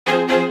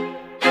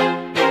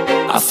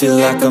feel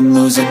like I'm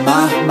losing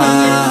my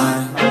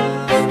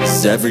mind.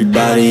 Is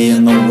everybody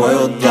in the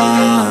world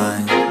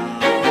blind?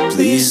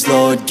 Please,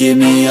 Lord, give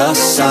me a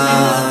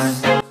sign.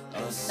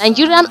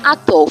 Nigerian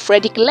actor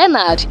Frederick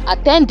Leonard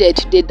attended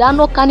the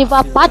Dano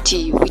Carnival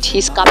party with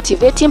his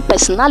captivating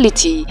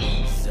personality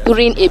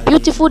during a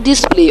beautiful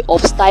display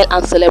of style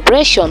and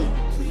celebration.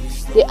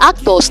 The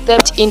actor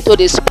stepped into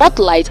the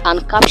spotlight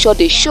and captured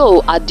the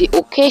show at the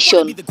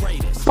occasion.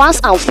 Fans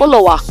and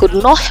followers could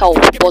not help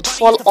but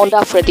fall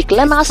under Frederick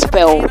Leonard's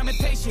spell.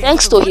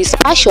 Thanks to his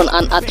passion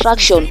and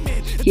attraction,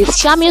 his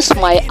charming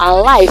smile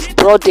and life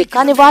brought the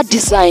carnival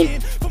design.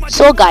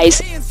 So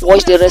guys,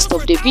 watch the rest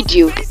of the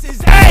video.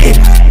 Hey,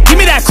 give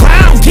me that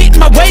crown, get in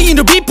my way and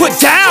to be put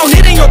down.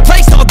 It ain't your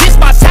place, no, this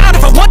my town.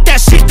 If I want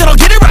that shit, then I'll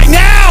get it right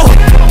now.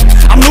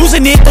 I'm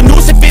losing it, the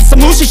noose it fits,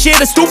 some losing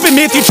shit, a stupid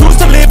myth. You choose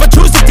to live or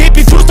choose to dip,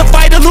 you choose to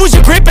fight or lose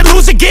your grip and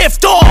lose a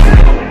gift. Oh,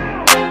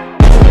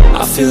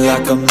 I feel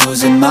like I'm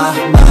losing my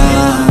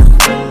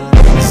mind.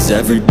 Is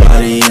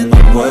everybody in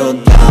the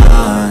world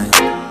blind?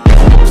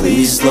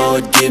 Please,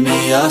 Lord, give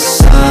me a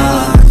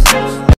sign.